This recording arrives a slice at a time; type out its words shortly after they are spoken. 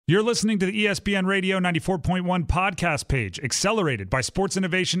You're listening to the ESPN Radio 94.1 podcast page, accelerated by Sports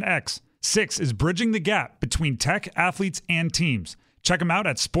Innovation X. 6 is bridging the gap between tech, athletes, and teams. Check them out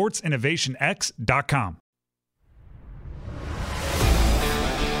at sportsinnovationx.com.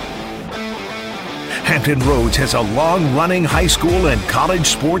 Hampton Roads has a long-running high school and college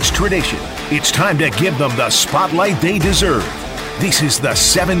sports tradition. It's time to give them the spotlight they deserve. This is the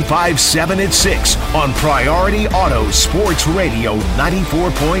 757 at 6 on Priority Auto Sports Radio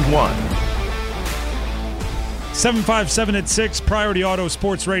 94.1. 757 at 6, Priority Auto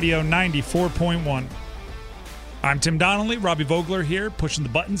Sports Radio 94.1. I'm Tim Donnelly, Robbie Vogler here, pushing the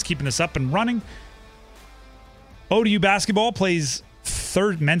buttons, keeping us up and running. ODU basketball plays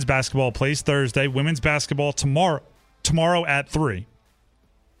men's basketball plays Thursday, women's basketball tomorrow at 3.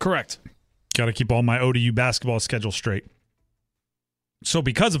 Correct. Got to keep all my ODU basketball schedule straight. So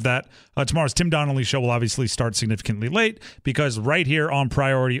because of that, tomorrow's Tim Donnelly show will obviously start significantly late because right here on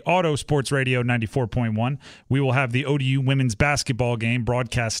Priority Auto Sports Radio 94.1, we will have the ODU women's basketball game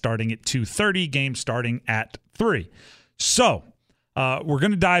broadcast starting at 2:30, game starting at 3. So we're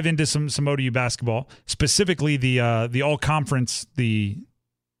going to dive into some ODU basketball, specifically the all-conference, the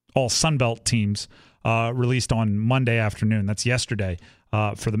all-Sunbelt teams released on Monday afternoon. That's yesterday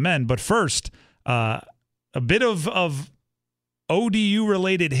for the men. But first, a bit of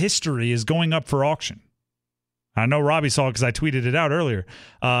ODU-related history is going up for auction. I know Robbie saw it because I tweeted it out earlier.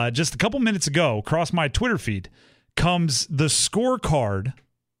 Just a couple minutes ago, across my Twitter feed, comes the scorecard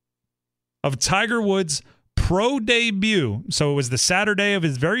of Tiger Woods' pro debut. So it was the Saturday of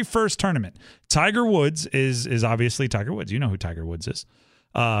his very first tournament. Tiger Woods is obviously Tiger Woods. You know who Tiger Woods is.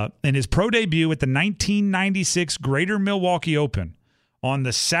 In his pro debut at the 1996 Greater Milwaukee Open on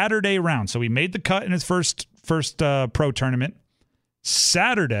the Saturday round. So he made the cut in his first pro tournament.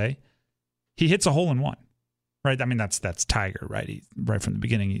 Saturday, he hits a hole-in-one, right? I mean, that's Tiger, right? Right from the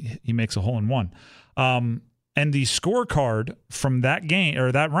beginning, he makes a hole-in-one. And the scorecard from that game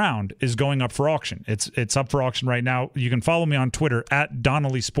or that round is going up for auction. It's up for auction right now. You can follow me on Twitter at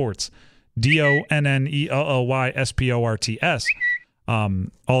Donnelly Sports, DONNELLYSPORTS. All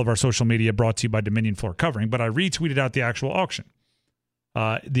of our social media brought to you by Dominion Floor Covering, but I retweeted out the actual auction.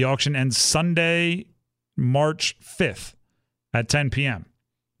 The auction ends Sunday, March 5th. At 10 p.m.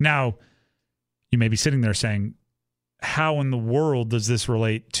 Now, you may be sitting there saying, how in the world does this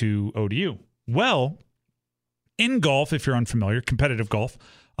relate to ODU? Well, in golf, if you're unfamiliar, competitive golf,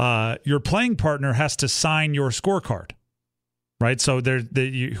 your playing partner has to sign your scorecard, right? So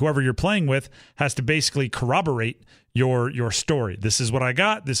whoever you're playing with has to basically corroborate your story. This is what I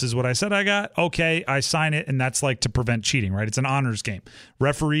got. This is what I said I got. Okay, I sign it, and that's like to prevent cheating, right? It's an honors game.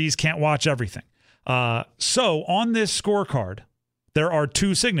 Referees can't watch everything. So on this scorecard, there are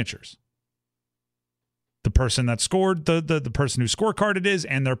 2 signatures. The person that scored, the person whose scorecard it is,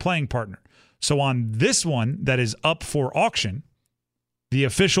 and their playing partner. So on this one that is up for auction, the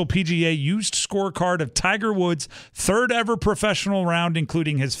official PGA used scorecard of Tiger Woods' 3rd ever professional round,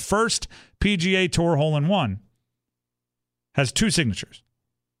 including his first PGA Tour hole-in-one, has 2 signatures.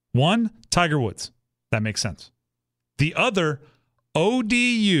 One, Tiger Woods. That makes sense. The other,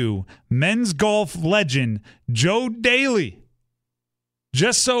 ODU men's golf legend Joe Daly.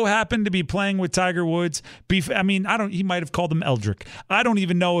 Just so happened to be playing with Tiger Woods. He might have called him Eldrick. I don't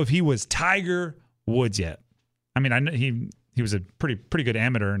even know if he was Tiger Woods yet. I mean, I know he was a pretty good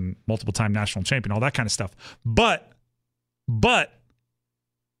amateur and multiple-time national champion, all that kind of stuff. But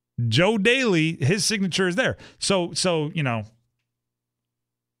Joe Daly, his signature is there. So you know,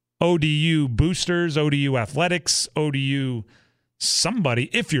 ODU boosters, ODU athletics, ODU somebody,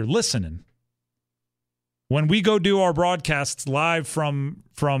 if you're listening, when we go do our broadcasts live from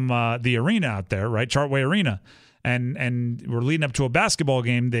the arena out there, right, Chartway Arena, and we're leading up to a basketball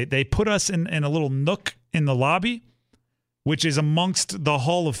game, they put us in a little nook in the lobby, which is amongst the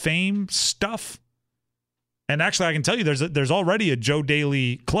Hall of Fame stuff. And actually, I can tell you there's already a Joe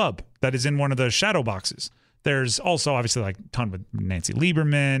Daly club that is in one of the shadow boxes. There's also obviously like a ton with Nancy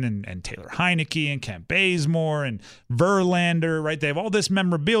Lieberman and Taylor Heineke and Kent Bazemore and Verlander, right? They have all this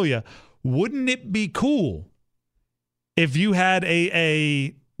memorabilia. Wouldn't it be cool if you had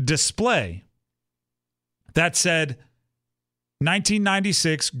a display that said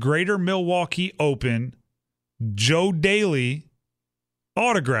 1996 Greater Milwaukee Open Joe Daly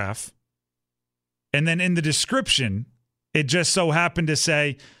autograph, and then in the description, it just so happened to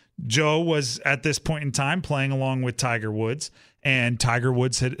say Joe was at this point in time playing along with Tiger Woods, and Tiger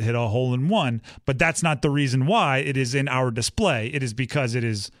Woods hit a hole-in-one, but that's not the reason why it is in our display. It is because it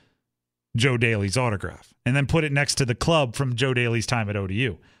is Joe Daly's autograph, and then put it next to the club from Joe Daly's time at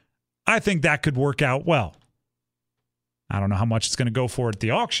ODU. I think that could work out well. I don't know how much it's going to go for at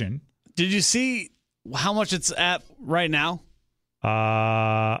the auction. Did you see how much it's at right now?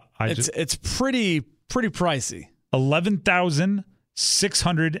 It's pretty pricey.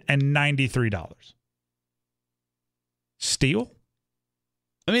 $11,693. Steal?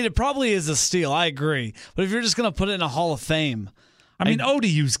 I mean, it probably is a steal. I agree. But if you're just going to put it in a Hall of Fame, I mean,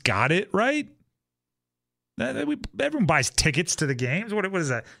 ODU's got it, right? Everyone buys tickets to the games. What is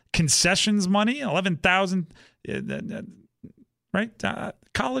that? Concessions money? $11,000, right?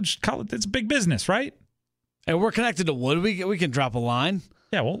 College. It's big business, right? And we're connected to Wood. We can drop a line.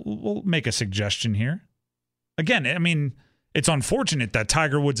 Yeah, we'll make a suggestion here. Again, I mean, it's unfortunate that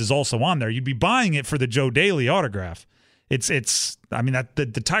Tiger Woods is also on there. You'd be buying it for the Joe Daly autograph. I mean, that the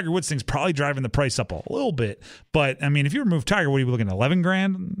Tiger Woods thing's probably driving the price up a little bit. But I mean, if you remove Tiger, what are you looking at?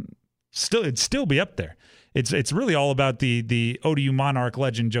 $11,000? It'd still be up there. It's really all about the ODU Monarch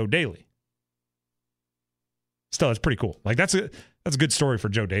legend Joe Daly. Still, it's pretty cool. Like that's a good story for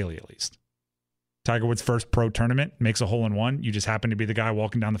Joe Daly, at least. Tiger Woods' first pro tournament, makes a hole-in-one. You just happen to be the guy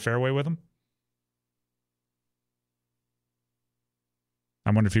walking down the fairway with him.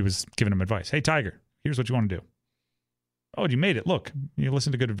 I wonder if he was giving him advice. Hey, Tiger, here's what you want to do. Oh, you made it. Look, you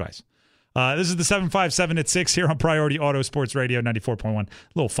listened to good advice. This is the 757 at 6 here on Priority Auto Sports Radio 94.1. A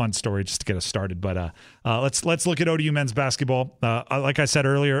little fun story just to get us started. But let's look at ODU men's basketball. Like I said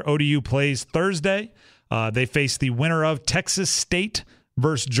earlier, ODU plays Thursday. They face the winner of Texas State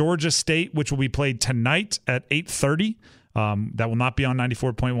versus Georgia State, which will be played tonight at 8:30. That will not be on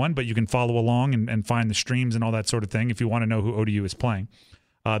 94.1, but you can follow along and find the streams and all that sort of thing if you want to know who ODU is playing.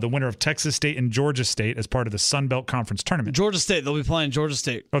 The winner of Texas State and Georgia State as part of the Sun Belt Conference tournament. Georgia State, they'll be playing Georgia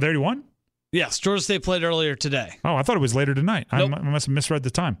State. Oh, they already won? Yes, Georgia State played earlier today. Oh, I thought it was later tonight. Nope. I must have misread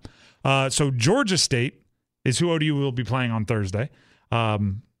the time. So Georgia State is who ODU will be playing on Thursday at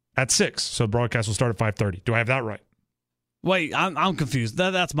 6. So the broadcast will start at 5:30. Do I have that right? Wait, I'm confused.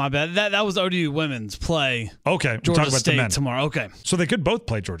 That's my bad. That was ODU women's play. Okay, we'll Georgia talk about State the men tomorrow. Okay, so they could both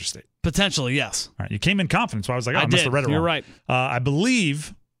play Georgia State. Potentially, yes. All right, you came in confident, so I was like, I must did. have read it wrong. You're right. I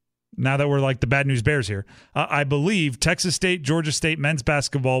believe, now that we're like the Bad News Bears here, I believe Texas State, Georgia State men's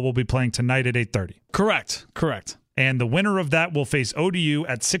basketball will be playing tonight at 8:30. Correct. And the winner of that will face ODU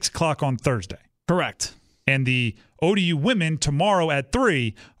at 6 o'clock on Thursday. Correct. And the ODU women tomorrow at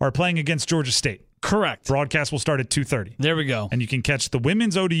 3 are playing against Georgia State. Correct. Broadcast will start at 2:30. There we go. And you can catch the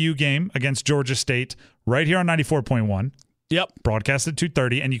women's ODU game against Georgia State right here on 94.1. Yep. Broadcast at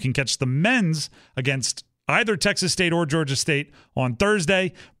 2:30. And you can catch the men's against either Texas State or Georgia State on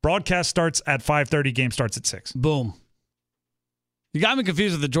Thursday. Broadcast starts at 5:30. Game starts at 6. Boom. You got me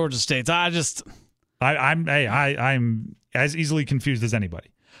confused with the Georgia States. I'm as easily confused as anybody.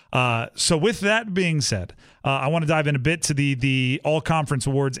 So with that being said, I want to dive in a bit to the all-conference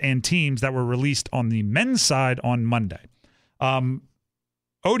awards and teams that were released on the men's side on Monday.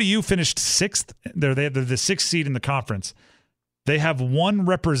 ODU finished 6th. They're the 6th seed in the conference. They have one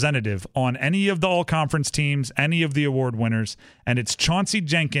representative on any of the all-conference teams, any of the award winners, and it's Chauncey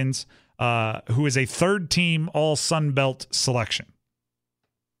Jenkins, who is a third-team All-Sun Belt selection.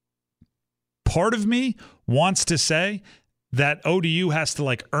 Part of me wants to say that ODU has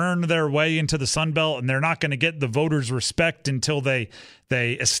to earn their way into the Sun Belt, and they're not going to get the voters' respect until they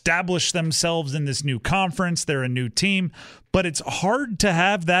establish themselves in this new conference. They're a new team. But it's hard to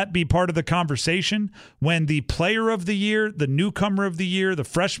have that be part of the conversation when the player of the year, the newcomer of the year, the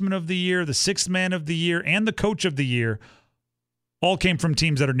freshman of the year, the sixth man of the year, and the coach of the year all came from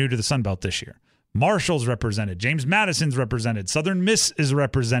teams that are new to the Sun Belt this year. Marshall's represented. James Madison's represented. Southern Miss is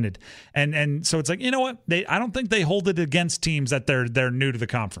represented. And so it's like, you know what? I don't think they hold it against teams that they're new to the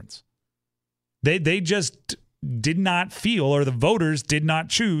conference. They just did not feel, or the voters did not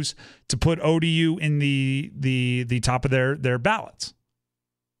choose to put ODU in the top of their ballots.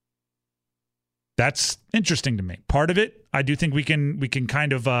 That's interesting to me. Part of it, I do think we can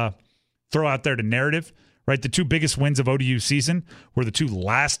kind of throw out there the narrative. Right, the two biggest wins of ODU season were the two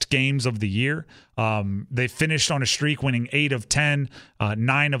last games of the year. They finished on a streak, winning 8 of 10,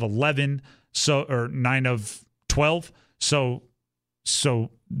 9 of 11, or 9 of 12. So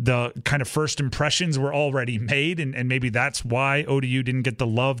the kind of first impressions were already made, and maybe that's why ODU didn't get the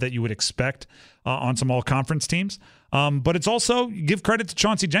love that you would expect on some all-conference teams. But it's also, give credit to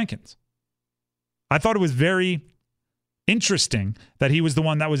Chauncey Jenkins. I thought it was very interesting that he was the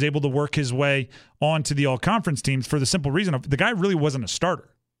one that was able to work his way onto the all-conference teams for the simple reason of the guy really wasn't a starter.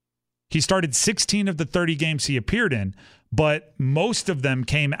 He started 16 of the 30 games he appeared in, but most of them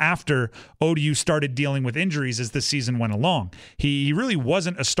came after ODU started dealing with injuries as the season went along. He really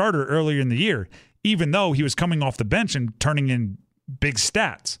wasn't a starter earlier in the year, even though he was coming off the bench and turning in big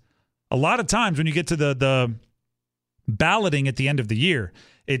stats. A lot of times when you get to the balloting at the end of the year,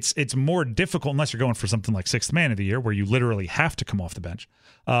 it's more difficult unless you're going for something like sixth man of the year where you literally have to come off the bench.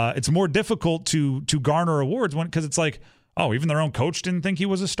 It's more difficult to garner awards because it's like, oh, even their own coach didn't think he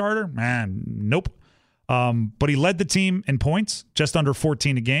was a starter? Man, nope. But he led the team in points, just under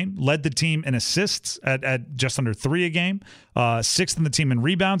 14 a game. Led the team in assists at just under 3 a game. Sixth in the team in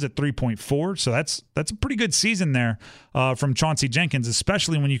rebounds at 3.4. So that's a pretty good season there from Chauncey Jenkins,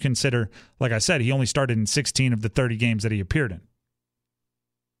 especially when you consider, like I said, he only started in 16 of the 30 games that he appeared in.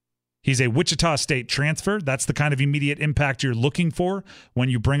 He's a Wichita State transfer. That's the kind of immediate impact you're looking for when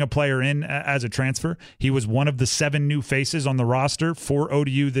you bring a player in as a transfer. He was one of the 7 new faces on the roster for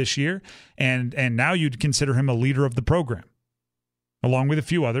ODU this year, and now you'd consider him a leader of the program, along with a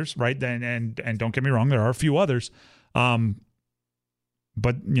few others, right? And don't get me wrong, there are a few others,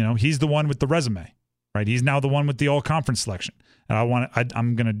 but he's the one with the resume, right? He's now the one with the all-conference selection. And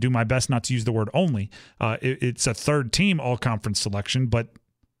I'm going to do my best not to use the word only. It's a third-team all-conference selection, but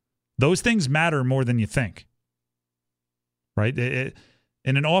those things matter more than you think, right? In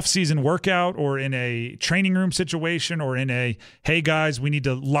an off-season workout or in a training room situation or in a, hey, guys, we need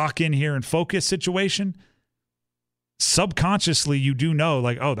to lock in here and focus situation, subconsciously you do know,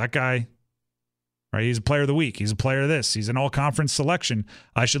 like, oh, that guy, right, he's a player of the week. He's a player of this. He's an all-conference selection.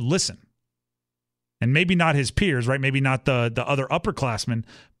 I should listen. And maybe not his peers, right? Maybe not the other upperclassmen,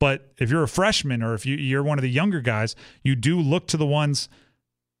 but if you're a freshman or if you're one of the younger guys, you do look to the ones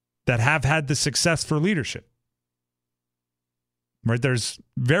that have had the success for leadership, right? There's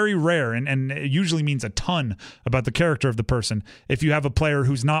very rare, and it usually means a ton about the character of the person if you have a player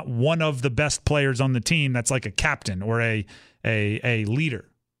who's not one of the best players on the team that's like a captain or a leader.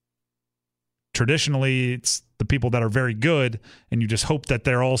 Traditionally, it's the people that are very good, and you just hope that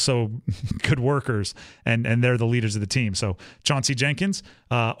they're also good workers, and they're the leaders of the team. So Chauncey Jenkins,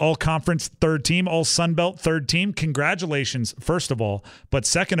 all-conference third team, all-Sunbelt third team. Congratulations, first of all. But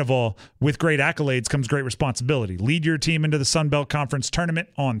second of all, with great accolades comes great responsibility. Lead your team into the Sunbelt Conference tournament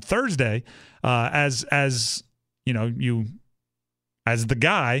on Thursday as the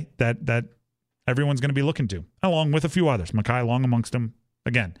guy that everyone's going to be looking to, along with a few others. Mekhi Long amongst them.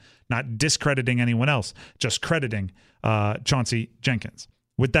 Again, not discrediting anyone else, just crediting Chauncey Jenkins.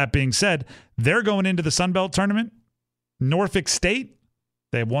 With that being said, they're going into the Sun Belt tournament. Norfolk State,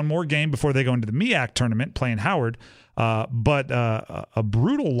 they have one more game before they go into the MEAC tournament playing Howard. But a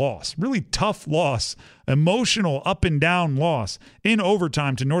brutal loss, really tough loss, emotional up and down loss in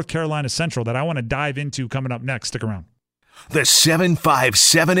overtime to North Carolina Central that I want to dive into coming up next. Stick around. The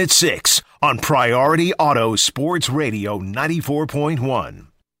 757 at 6 on Priority Auto Sports Radio 94.1.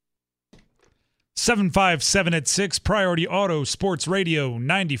 757 at 6, Priority Auto Sports Radio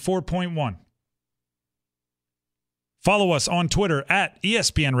 94.1. Follow us on Twitter at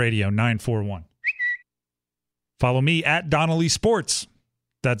ESPN Radio 941. Follow me at Donnelly Sports.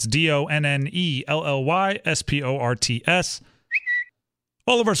 That's DONNELLY SPORTS.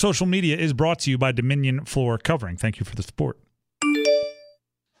 All of our social media is brought to you by Dominion Floor Covering. Thank you for the support.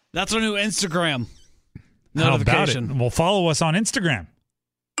 That's our new Instagram notification. How about it? Well, follow us on Instagram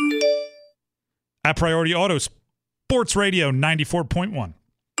at Priority Auto Sports Radio 94.1.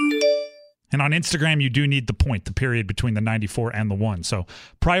 And on Instagram, you do need the period between the 94 and the 1. So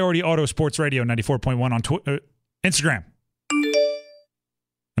Priority Auto Sports Radio 94.1 on Instagram.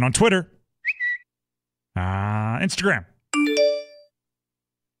 And on Twitter, Instagram.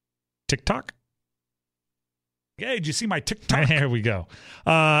 TikTok. Hey, did you see my TikTok? There we go.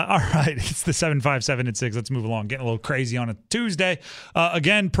 All right, it's the 757 at 6. Let's move along. Getting a little crazy on a Tuesday.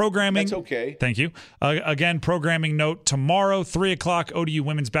 Again, programming. That's okay. Thank you. Again, programming note, tomorrow, 3 o'clock, ODU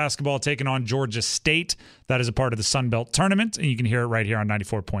women's basketball taking on Georgia State. That is a part of the Sun Belt Tournament, and you can hear it right here on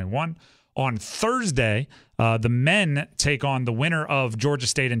 94.1. On Thursday, the men take on the winner of Georgia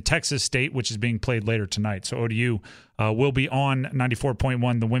State and Texas State, which is being played later tonight. So ODU will be on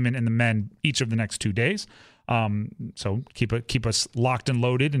 94.1, the women and the men, each of the next 2 days. So keep us locked and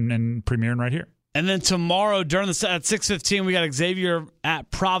loaded and premiering right here. And then tomorrow at 6:15, we got Xavier at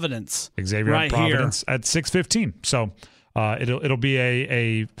Providence. Xavier right at Providence here at 6:15. So it'll be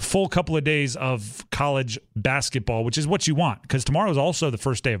a full couple of days of college basketball, which is what you want, because tomorrow is also the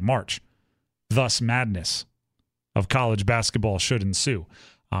first day of March. Thus, madness of college basketball should ensue.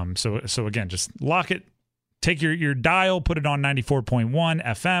 So again, just lock it. Take your dial, put it on 94.1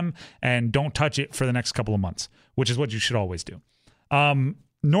 FM, and don't touch it for the next couple of months, which is what you should always do.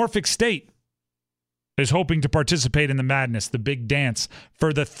 Norfolk State is hoping to participate in the madness, the big dance,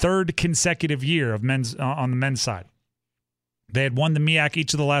 for the third consecutive year of men's on the men's side. They had won the MEAC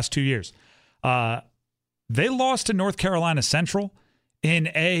each of the last 2 years. They lost to North Carolina Central in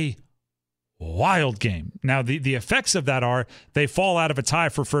a wild game. Now, the effects of that are they fall out of a tie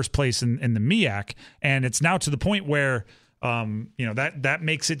for first place in the MEAC, and it's now to the point where that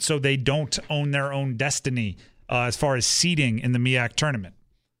makes it so they don't own their own destiny as far as seeding in the MEAC tournament.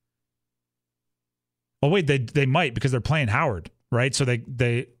 Oh, wait, they might because they're playing Howard, right? So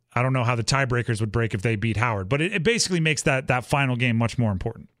they I don't know how the tiebreakers would break if they beat Howard, but it basically makes that final game much more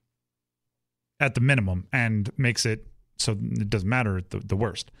important at the minimum and makes it so it doesn't matter at the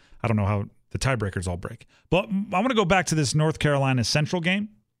worst. I don't know how the tiebreakers all break. But I want to go back to this North Carolina Central game.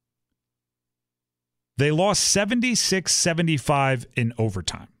 They lost 76-75 in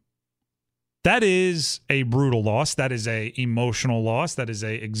overtime. That is a brutal loss. That is a emotional loss. That is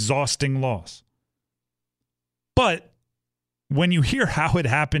a exhausting loss. But when you hear how it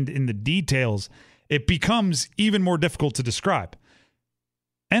happened in the details, it becomes even more difficult to describe.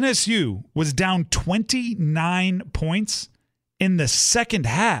 NSU was down 29 points in the second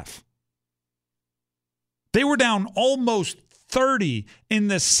half. They were down almost 30 in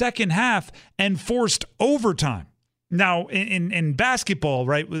the second half and forced overtime. Now, in basketball,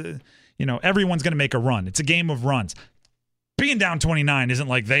 right, everyone's going to make a run. It's a game of runs. Being down 29 isn't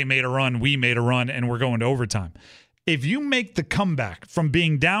like they made a run, we made a run, and we're going to overtime. If you make the comeback from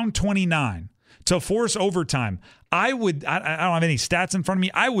being down 29 to force overtime, I don't have any stats in front of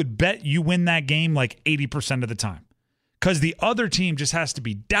me. I would bet you win that game like 80% of the time because the other team just has to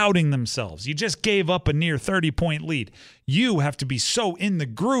be doubting themselves. You just gave up a near 30-point lead. You have to be so in the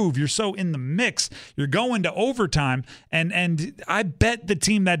groove. You're so in the mix. You're going to overtime, and I bet the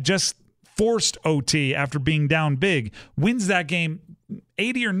team that just forced OT after being down big wins that game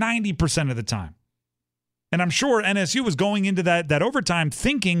 80 or 90% of the time. And I'm sure NSU was going into that overtime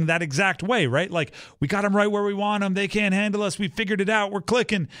thinking that exact way, right? Like, we got them right where we want them. They can't handle us. We figured it out. We're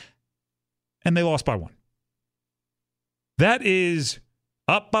clicking. And they lost by 1. That is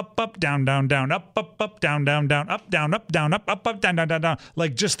up, down, down, down, up, down, down, down, up, down, down, up, down, down, down, down.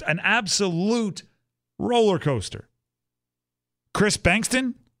 Like just an absolute roller coaster. Chris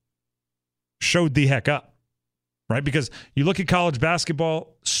Bankston showed the heck up. Right? Because you look at college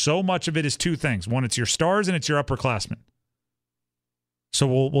basketball, so much of it is two things. One, it's your stars and it's your upperclassmen. So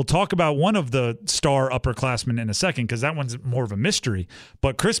we'll talk about one of the star upperclassmen in a second because that one's more of a mystery.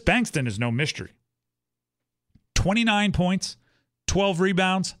 But Chris Bankston is no mystery. 29 points, 12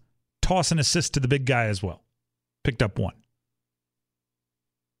 rebounds, toss an assist to the big guy as well. Picked up 1.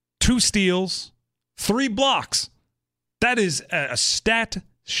 2 steals, 3 blocks. That is a stat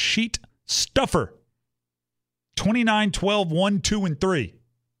sheet stuffer. 29, 12, 1, 2, and 3.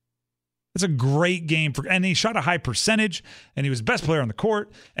 That's a great game and he shot a high percentage, and he was the best player on the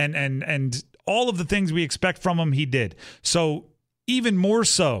court, and all of the things we expect from him, he did. So even more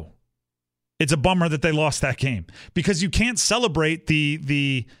so, it's a bummer that they lost that game because you can't celebrate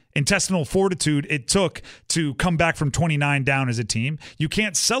the intestinal fortitude it took to come back from 29 down as a team. You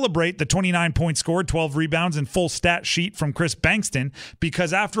can't celebrate the 29 points scored, 12 rebounds, and full stat sheet from Chris Bankston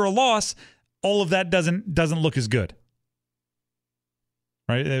because after a loss, all of that doesn't look as good,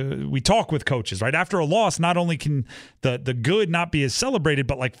 right? We talk with coaches, right? After a loss, not only can the good not be as celebrated,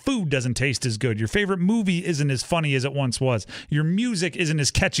 but like food doesn't taste as good. Your favorite movie isn't as funny as it once was. Your music isn't as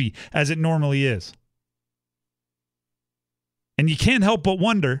catchy as it normally is. And you can't help but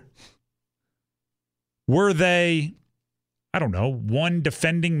wonder, were they, I don't know, one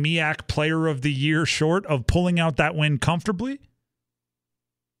defending MEAC Player of the Year short of pulling out that win comfortably?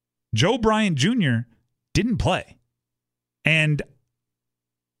 Joe Bryant Jr. didn't play. And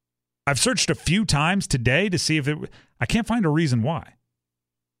I've searched a few times today to see if I can't find a reason why.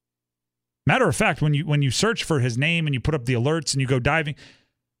 Matter of fact, when you search for his name and you put up the alerts and you go diving,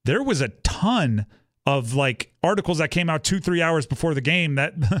 there was a ton of like articles that came out 2-3 hours before the game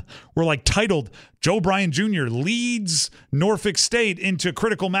that were like titled Joe Bryant Jr. leads Norfolk State into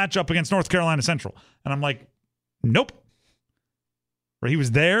critical matchup against North Carolina Central. And I'm like, nope. He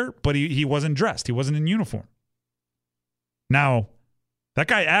was there, but he wasn't dressed. He wasn't in uniform. Now, that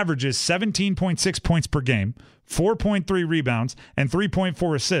guy averages 17.6 points per game, 4.3 rebounds, and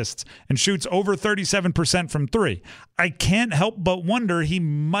 3.4 assists, and shoots over 37% from 3. I can't help but wonder he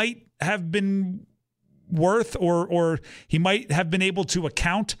might have been worth or he might have been able to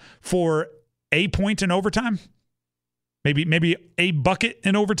account for a point in overtime. Maybe a bucket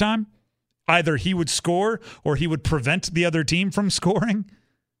in overtime. Either he would score or he would prevent the other team from scoring.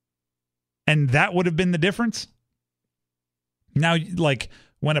 And that would have been the difference. Now, like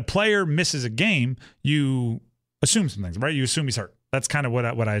when a player misses a game, you assume some things, right? You assume he's hurt. That's kind of what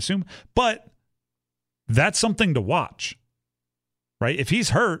I assume. But that's something to watch, right? If he's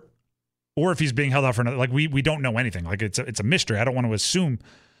hurt or if he's being held out for another, like we don't know anything. Like it's a mystery. I don't want to assume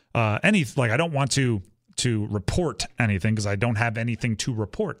I don't want to report anything because I don't have anything to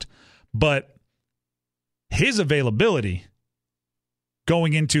report. But his availability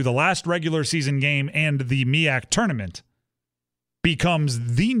going into the last regular season game and the MEAC tournament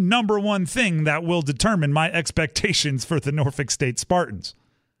becomes the number one thing that will determine my expectations for the Norfolk State Spartans.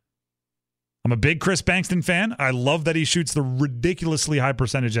 I'm a big Chris Bankston fan. I love that he shoots the ridiculously high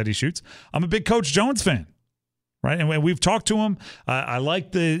percentage that he shoots. I'm a big Coach Jones fan, right? And we've talked to him. I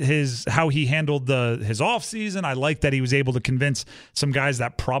like how he handled his offseason. I like that he was able to convince some guys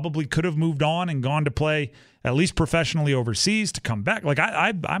that probably could have moved on and gone to play at least professionally overseas to come back. Like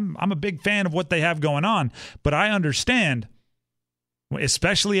I'm a big fan of what they have going on, but I understand,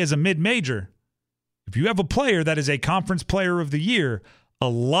 especially as a mid-major, if you have a player that is a conference player of the year, a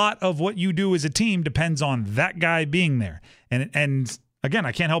lot of what you do as a team depends on that guy being there. And again,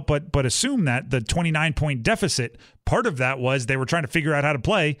 I can't help but assume that the 29-point deficit, part of that was they were trying to figure out how to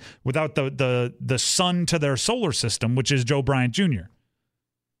play without the sun to their solar system, which is Joe Bryant Jr.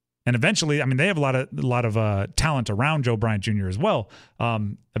 And eventually, I mean, they have a lot of talent around Joe Bryant Jr. as well.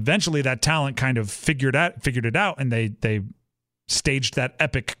 Eventually, that talent kind of figured it out, and they staged that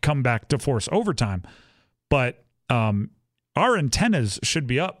epic comeback to force overtime. But our antennas should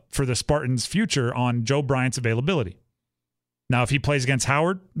be up for the Spartans' future on Joe Bryant's availability. Now, if he plays against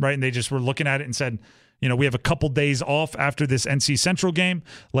Howard, right, and they just were looking at it and said, we have a couple days off after this NC Central game.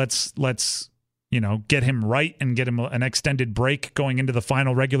 Let's get him right and get him an extended break going into the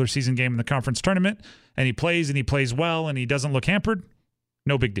final regular season game in the conference tournament. And he plays well and he doesn't look hampered.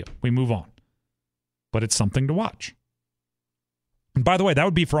 No big deal. We move on. But it's something to watch. And by the way, that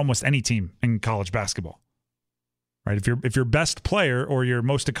would be for almost any team in college basketball. Right? If your best player or your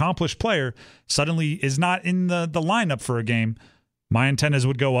most accomplished player suddenly is not in the lineup for a game, my antennas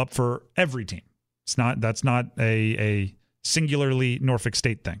would go up for every team. That's not a singularly Norfolk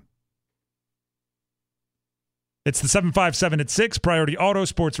State thing. It's the 757 at 6, Priority Auto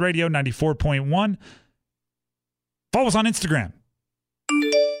Sports Radio 94.1. Follow us on Instagram.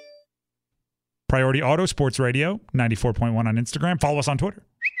 Priority Auto Sports Radio 94.1 on Instagram. Follow us on Twitter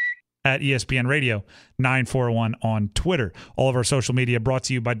at ESPN Radio 941 on Twitter. All of our social media brought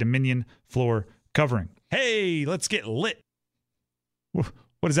to you by Dominion Floor Covering. Hey, let's get lit. What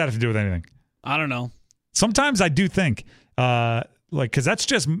does that have to do with anything? I don't know. Sometimes I do think, because that's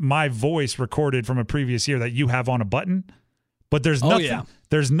just my voice recorded from a previous year that you have on a button, but there's nothing.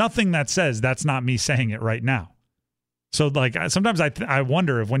 There's nothing that says that's not me saying it right now. So sometimes I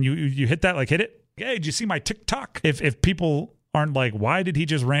wonder if when you hit that, hit it. Hey, did you see my TikTok? If people aren't like, why did he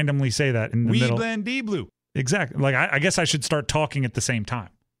just randomly say that in the middle? Blend D blue. Exactly. I guess I should start talking at the same time.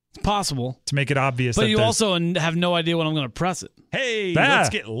 It's possible to make it obvious. But you also have no idea when I'm going to press it. Hey, let's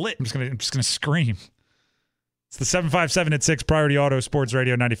get lit. I'm just gonna scream. It's the 757 at 6, Priority Auto Sports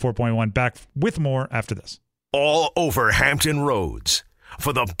Radio 94.1. Back with more after this. All over Hampton Roads.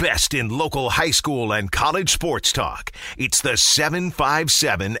 For the best in local high school and college sports talk, it's the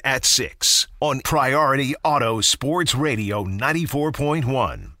 757 at 6 on Priority Auto Sports Radio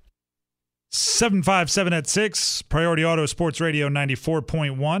 94.1. 757 at 6, Priority Auto Sports Radio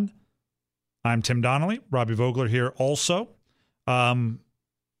 94.1. I'm Tim Donnelly. Robbie Vogler here also.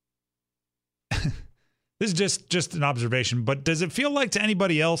 This is just an observation, but does it feel like to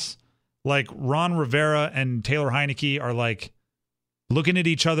anybody else like Ron Rivera and Taylor Heineke are like looking at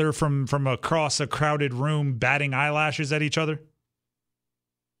each other from across a crowded room, batting eyelashes at each other?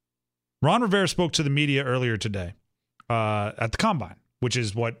 Ron Rivera spoke to the media earlier today at the Combine, which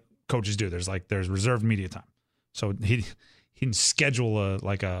is what coaches do. There's reserved media time. So he can schedule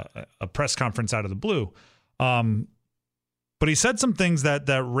a press conference out of the blue. But he said some things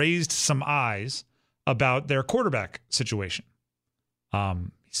that raised some eyes about their quarterback situation. He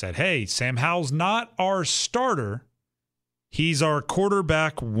said, hey, Sam Howell's not our starter. He's our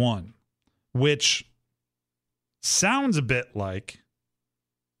quarterback one, which sounds a bit like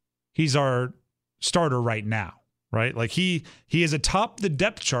he's our starter right now, right? Like he is atop the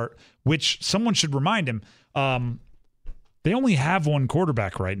depth chart, which someone should remind him. They only have one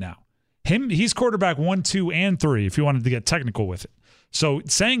quarterback right now. He's quarterback 1, 2, and 3, if you wanted to get technical with it. So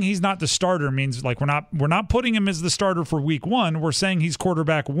saying he's not the starter means like we're not putting him as the starter for week 1. We're saying he's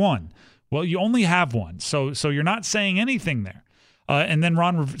quarterback 1. Well, you only have one, so you're not saying anything there. And then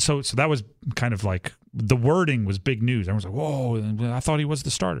so that was kind of like the wording was big news. Everyone's like, whoa, I thought he was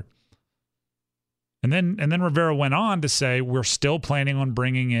the starter. And then Rivera went on to say we're still planning on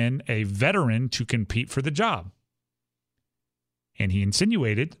bringing in a veteran to compete for the job. And he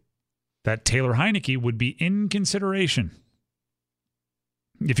insinuated that Taylor Heineke would be in consideration.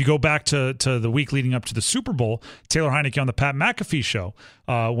 if you go back to the week leading up to the Super Bowl, Taylor Heineke on the Pat McAfee show,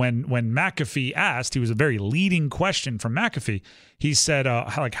 when McAfee asked, he was a very leading question from McAfee. He said,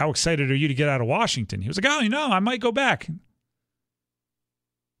 how excited are you to get out of Washington? He was like, I might go back.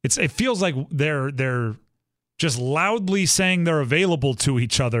 It feels like they're just loudly saying they're available to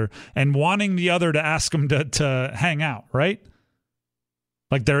each other and wanting the other to ask them to hang out, right?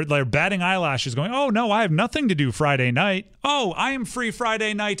 Like they're batting eyelashes going, oh, no, I have nothing to do Friday night. Oh, I am free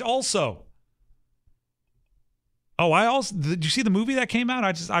Friday night also. Oh, did you see the movie that came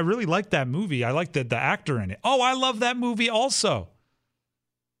out? I really liked that movie. I liked the actor in it. Oh, I love that movie also.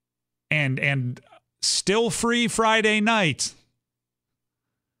 And still free Friday night.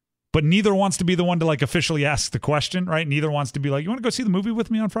 But neither wants to be the one to like officially ask the question, right? Neither wants to be like, you want to go see the movie with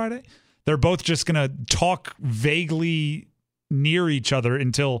me on Friday? They're both just going to talk vaguely near each other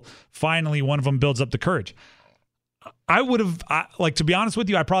until finally one of them builds up the courage. I would have, to be honest with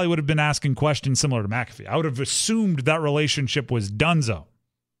you, I probably would have been asking questions similar to McAfee. I would have assumed that relationship was donezo.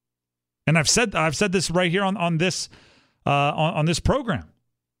 And I've said this right here on this program,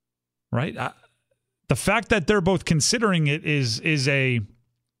 right? The fact that they're both considering it is a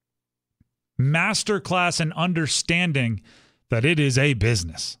masterclass in understanding that it is a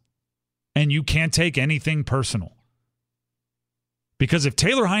business and you can't take anything personal. Because if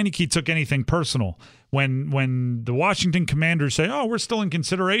Taylor Heineke took anything personal, when the Washington Commanders say, "Oh, we're still in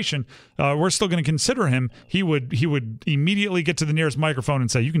consideration, we're still going to consider him," he would immediately get to the nearest microphone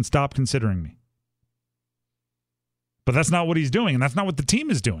and say, "You can stop considering me." But that's not what he's doing, and that's not what the team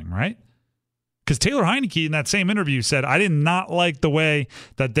is doing, right? Because Taylor Heineke in that same interview said, I did not like the way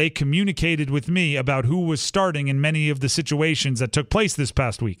that they communicated with me about who was starting in many of the situations that took place this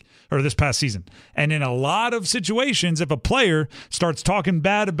past week or this past season. And in a lot of situations, if a player starts talking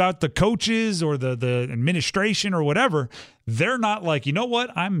bad about the coaches or the administration or whatever, they're not like, you know what?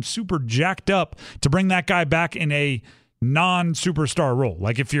 I'm super jacked up to bring that guy back in a non-superstar role.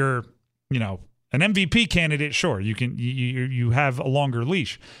 Like if you're, an MVP candidate, sure, you have a longer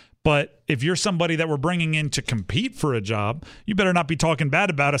leash. But if you're somebody that we're bringing in to compete for a job, you better not be talking bad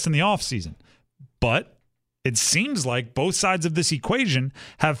about us in the offseason. But it seems like both sides of this equation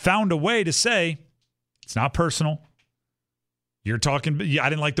have found a way to say, it's not personal. I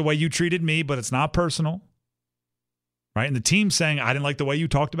didn't like the way you treated me, but it's not personal. Right? And the team's saying, I didn't like the way you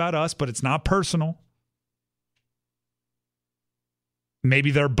talked about us, but it's not personal. Maybe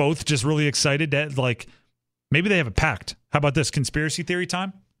they're both just really excited that, maybe they have a pact. How about this? Conspiracy theory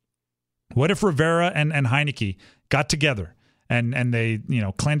time? What if Rivera and Heineke got together and they,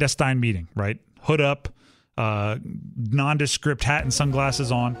 clandestine meeting, right? Hood up, nondescript hat and sunglasses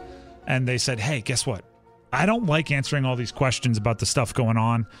on. And they said, hey, guess what? I don't like answering all these questions about the stuff going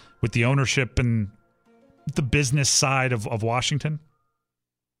on with the ownership and the business side of Washington.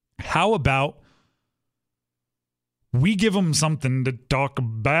 How about we give them something to talk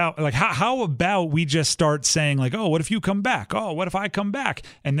about? Like, how about we just start saying, oh, what if you come back? Oh, what if I come back?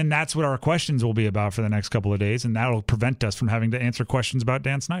 And then that's what our questions will be about for the next couple of days, and that'll prevent us from having to answer questions about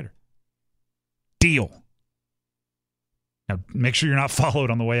Dan Snyder. Deal. Now, make sure you're not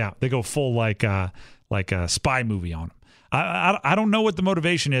followed on the way out. They go full like a spy movie on them. I don't know what the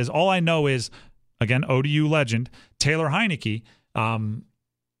motivation is. All I know is, again, ODU legend, Taylor Heineke,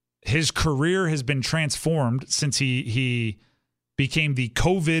 his career has been transformed since he became the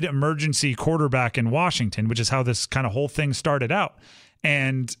COVID emergency quarterback in Washington, which is how this kind of whole thing started out.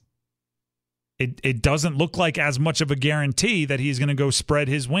 And it doesn't look like as much of a guarantee that he's going to go spread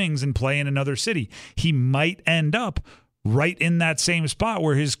his wings and play in another city. He might end up right in that same spot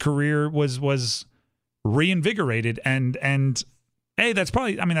where his career was reinvigorated. And hey, that's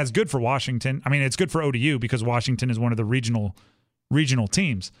good for Washington. I mean, it's good for ODU because Washington is one of the regional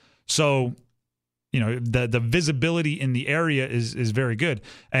teams. So, the visibility in the area is very good.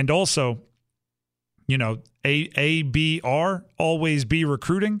 And also, ABR, always be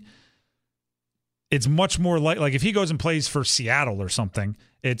recruiting. It's much more like if he goes and plays for Seattle or something,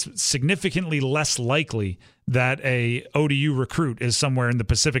 it's significantly less likely that a ODU recruit is somewhere in the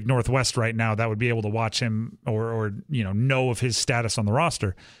Pacific Northwest right now that would be able to watch him or know of his status on the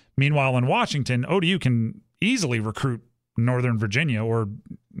roster. Meanwhile, in Washington, ODU can easily recruit Northern Virginia or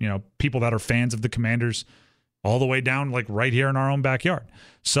people that are fans of the Commanders all the way down right here in our own backyard.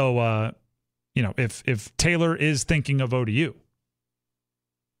 So if Taylor is thinking of ODU,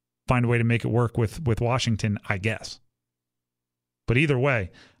 find a way to make it work with Washington, I guess. But either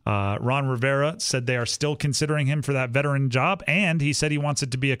way, Ron Rivera said they are still considering him for that veteran job, and he said he wants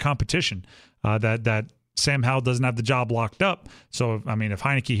it to be a competition, that Sam Howell doesn't have the job locked up. So if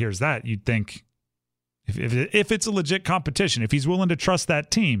Heineke hears that, you'd think If it's a legit competition, if he's willing to trust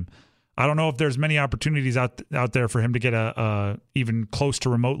that team, I don't know if there's many opportunities out there for him to get a even close to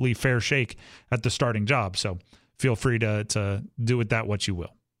remotely fair shake at the starting job. So feel free to do with that what you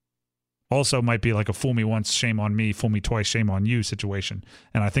will. Also might be like a fool me once, shame on me, fool me twice, shame on you situation.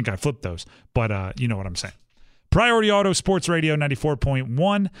 And I think I flipped those, but you know what I'm saying. Priority Auto Sports Radio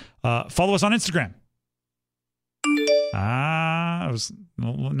 94.1. Follow us on Instagram. I was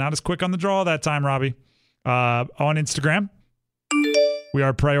not as quick on the draw that time, Robbie. On Instagram, we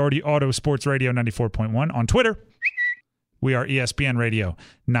are Priority Auto Sports Radio 94.1. On Twitter, we are ESPN Radio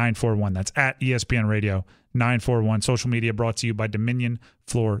 941. That's at ESPN Radio 941. Social media brought to you by Dominion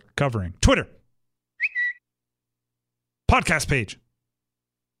Floor Covering. Twitter. Podcast page.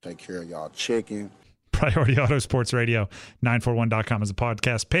 Take care of y'all chicken. Priority Auto Sports Radio 941.com is a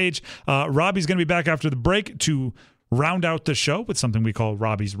podcast page. Robbie's going to be back after the break to round out the show with something we call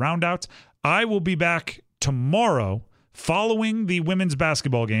Robbie's Roundout. I will be back tomorrow following the women's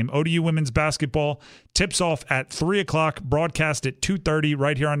basketball game. ODU women's basketball tips off at 3 o'clock, broadcast at 2:30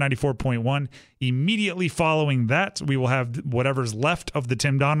 right here on 94.1. Immediately following that, we will have whatever's left of the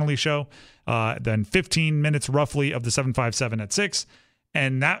Tim Donnelly show, then 15 minutes roughly of the 757 at 6,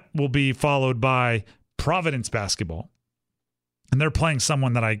 and that will be followed by Providence basketball. And they're playing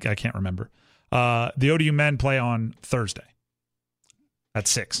someone that I can't remember. The ODU men play on Thursday at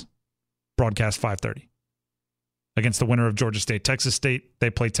 6, broadcast 5:30. Against the winner of Georgia State, Texas State. They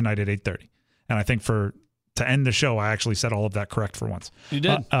play tonight at 8:30. And I think to end the show, I actually said all of that correct for once. You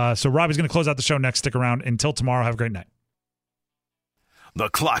did. So Robbie's going to close out the show next. Stick around. Until tomorrow, have a great night. The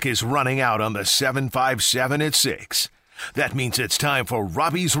clock is running out on the 757 at 6. That means it's time for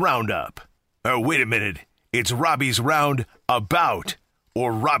Robbie's Roundup. Oh, wait a minute. It's Robbie's Roundabout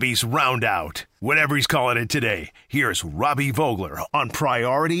or Robbie's Roundout. Whatever he's calling it today. Here's Robbie Vogler on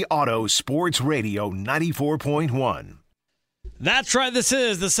Priority Auto Sports Radio 94.1. That's right. This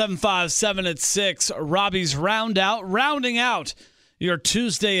is the 757 at 6, Robbie's Roundout, rounding out your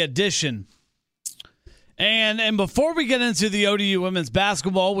Tuesday edition. And before we get into the ODU women's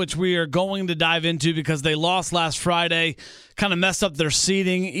basketball, which we are going to dive into because they lost last Friday, kind of messed up their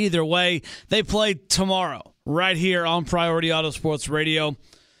seeding. Either way, they play tomorrow right here on Priority Auto Sports Radio.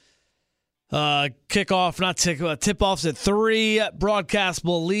 Tip-offs at 3. Broadcast,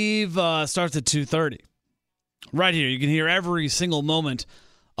 believe, starts at 2:30. Right here. You can hear every single moment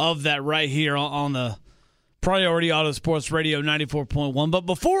of that right here on the Priority Auto Sports Radio 94.1. But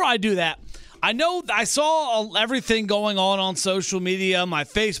before I do that, I know I saw everything going on social media. My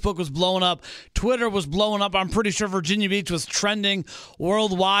Facebook was blowing up. Twitter was blowing up. I'm pretty sure Virginia Beach was trending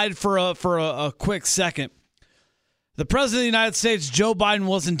worldwide for a quick second. The President of the United States, Joe Biden,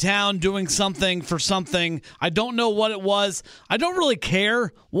 was in town doing something for something. I don't know what it was. I don't really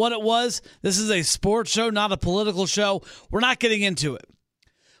care what it was. This is a sports show, not a political show. We're not getting into it.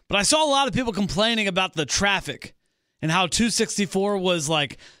 But I saw a lot of people complaining about the traffic and how 264 was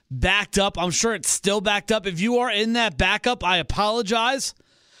like backed up. I'm sure it's still backed up. If you are in that backup, I apologize.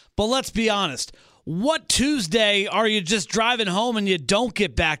 But let's be honest. What Tuesday are you just driving home and you don't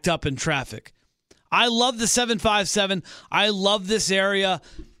get backed up in traffic? I love the 757. I love this area.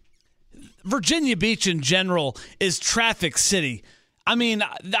 Virginia Beach in general is traffic city. I mean,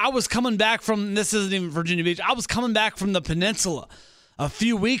 I was coming back from, this isn't even Virginia Beach, I was coming back from the peninsula a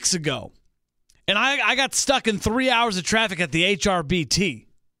few weeks ago. And I got stuck in 3 hours of traffic at the HRBT.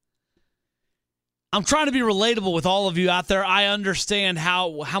 I'm trying to be relatable with all of you out there. I understand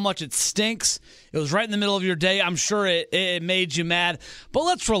how much it stinks. It was right in the middle of your day. I'm sure it made you mad. But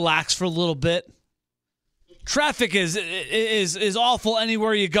let's relax for a little bit. Traffic is awful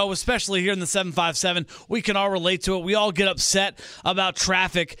anywhere you go, especially here in the 757. We can all relate to it. We all get upset about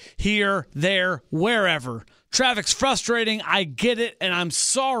traffic here, there, wherever. Traffic's frustrating. I get it, and I'm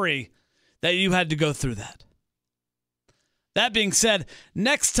sorry that you had to go through that. That being said,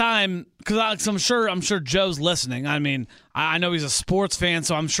 next time, because I'm sure Joe's listening. I mean, I know he's a sports fan,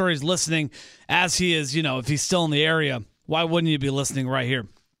 so I'm sure he's listening as he is, if he's still in the area. Why wouldn't you be listening right here?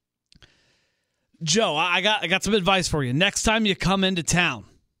 Joe, I got some advice for you. Next time you come into town,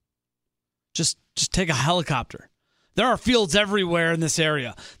 just take a helicopter. There are fields everywhere in this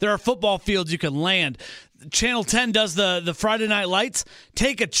area. There are football fields you can land. Channel 10 does the Friday Night Lights.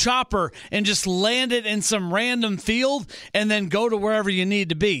 Take a chopper and just land it in some random field and then go to wherever you need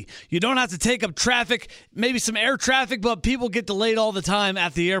to be. You don't have to take up traffic, maybe some air traffic, but people get delayed all the time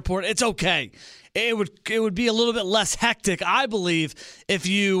at the airport. It's okay. It would be a little bit less hectic, I believe, if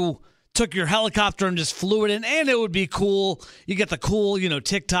you took your helicopter and just flew it in, and it would be cool. You get the cool,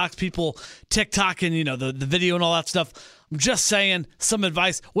 TikToks, people TikToking, the video and all that stuff. I'm just saying some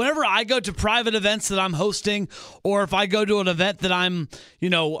advice. Whenever I go to private events that I'm hosting, or if I go to an event that I'm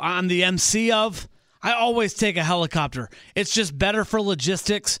the MC of, I always take a helicopter. It's just better for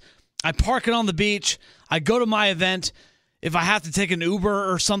logistics. I park it on the beach. I go to my event. If I have to take an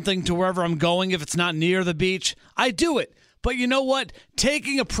Uber or something to wherever I'm going, if it's not near the beach, I do it. But you know what?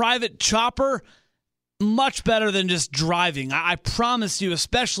 Taking a private chopper, much better than just driving. I promise you,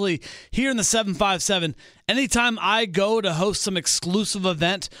 especially here in the 757, anytime I go to host some exclusive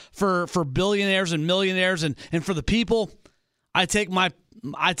event for billionaires and millionaires and for the people, I take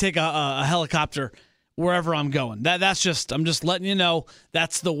a helicopter wherever I'm going. I'm just letting you know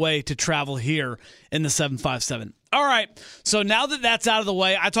that's the way to travel here in the 757. All right, so now that that's out of the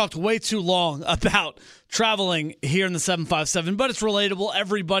way, I talked way too long about traveling here in the 757, but it's relatable.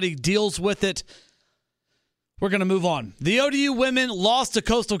 Everybody deals with it. We're going to move on. The ODU women lost to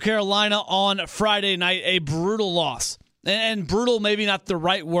Coastal Carolina on Friday night, a brutal loss. And brutal, maybe not the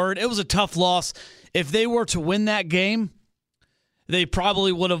right word. It was a tough loss. If they were to win that game, they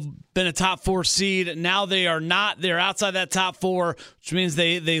probably would have been a top 4 seed. Now they are not. They're outside that top 4, which means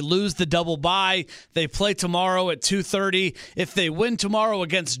they lose the double bye. They play tomorrow at 2:30. If they win tomorrow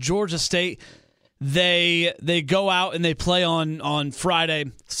against Georgia State, they go out and they play on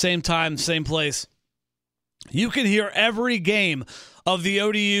Friday, same time, same place. You can hear every game of the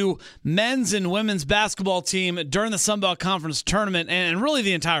ODU men's and women's basketball team during the Sun Belt Conference tournament and really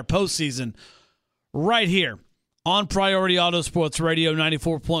the entire postseason right here on Priority Auto Sports Radio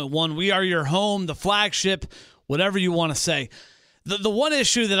 94.1. We are your home, the flagship, whatever you want to say. The one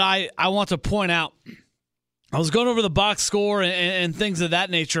issue that I want to point out, I was going over the box score and things of that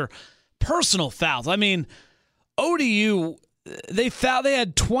nature. Personal fouls. I mean, ODU, they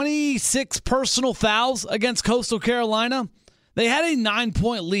had 26 personal fouls against Coastal Carolina. They had a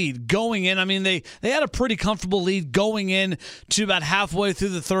 9-point lead going in. I mean, they had a pretty comfortable lead going in to about halfway through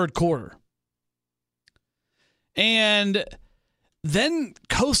the third quarter. And then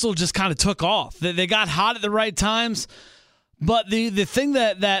Coastal just kind of took off. They got hot at the right times. But the thing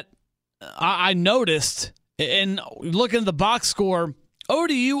that I noticed in looking at the box score,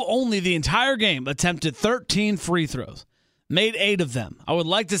 ODU only the entire game attempted 13 free throws, made 8 of them. I would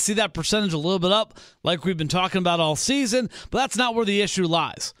like to see that percentage a little bit up like we've been talking about all season, but that's not where the issue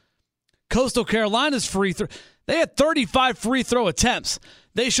lies. Coastal Carolina's free throw, they had 35 free throw attempts.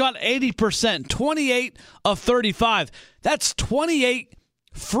 They shot 80%, 28 of 35. That's 28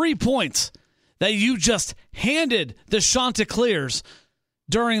 free points that you just handed the Chanticleers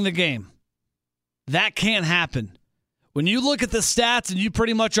during the game. That can't happen. When you look at the stats and you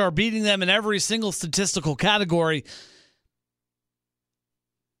pretty much are beating them in every single statistical category,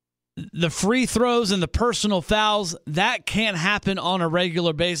 the free throws and the personal fouls, that can't happen on a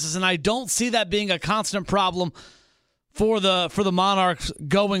regular basis. And I don't see that being a constant problem for the Monarchs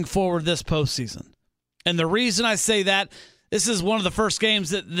going forward this postseason. And the reason I say that, this is one of the first games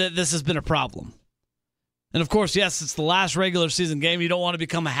that this has been a problem. And of course, yes, it's the last regular season game. You don't want to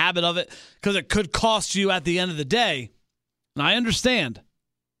become a habit of it because it could cost you at the end of the day. And I understand.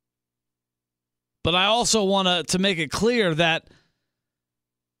 But I also want to make it clear that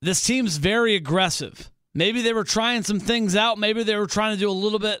this team's very aggressive. Maybe they were trying some things out. Maybe they were trying to do a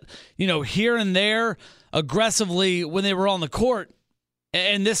little bit, here and there aggressively when they were on the court.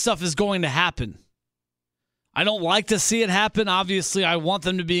 And this stuff is going to happen. I don't like to see it happen. Obviously, I want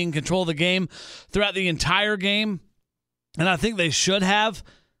them to be in control of the game throughout the entire game. And I think they should have.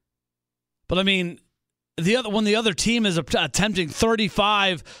 But I mean, when the other team is attempting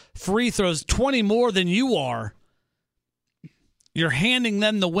 35 free throws, 20 more than you are, you're handing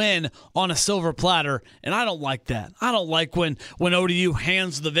them the win on a silver platter, and I don't like that. I don't like when ODU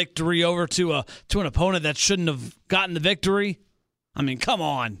hands the victory over to an opponent that shouldn't have gotten the victory. I mean, come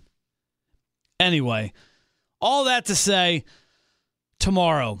on. Anyway, all that to say,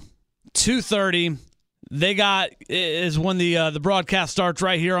 tomorrow, 2:30, is when the broadcast starts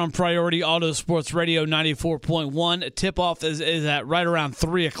right here on Priority Auto Sports Radio 94.1. Tip-off is at right around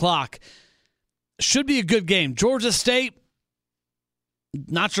 3 o'clock. Should be a good game. Georgia State,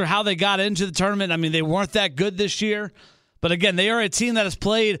 not sure how they got into the tournament. I mean, they weren't that good this year. But again, they are a team that has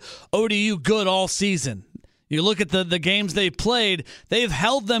played ODU good all season. You look at the games they've played, they've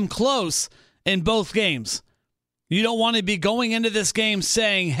held them close in both games. You don't want to be going into this game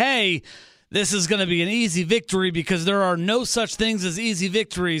saying, hey, this is going to be an easy victory, because there are no such things as easy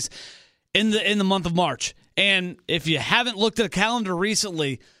victories in the month of March. And if you haven't looked at a calendar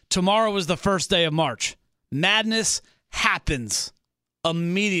recently, tomorrow is the first day of March. Madness happens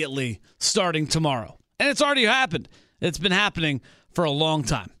immediately starting tomorrow. And it's already happened. It's been happening for a long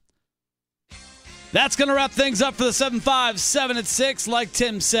time. That's going to wrap things up for the 7-5-7 at 6. Like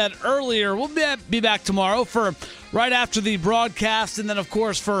Tim said earlier, we'll be back tomorrow for right after the broadcast, and then, of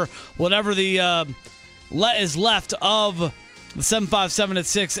course, for whatever the is left of the 7-5-7 at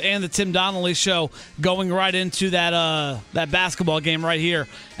 6 and the Tim Donnelly Show, going right into that basketball game right here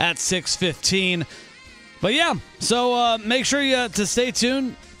at 6:15. But yeah, so make sure to stay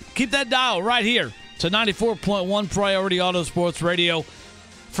tuned. Keep that dial right here to 94.1 Priority Auto Sports Radio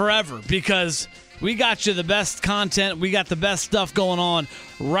forever, because we got you the best content. We got the best stuff going on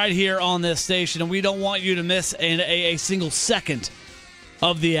right here on this station, and we don't want you to miss a single second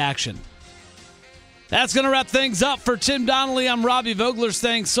of the action. That's going to wrap things up for Tim Donnelly. I'm Robbie Vogler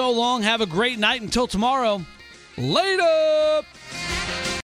saying so long. Have a great night until tomorrow. Later!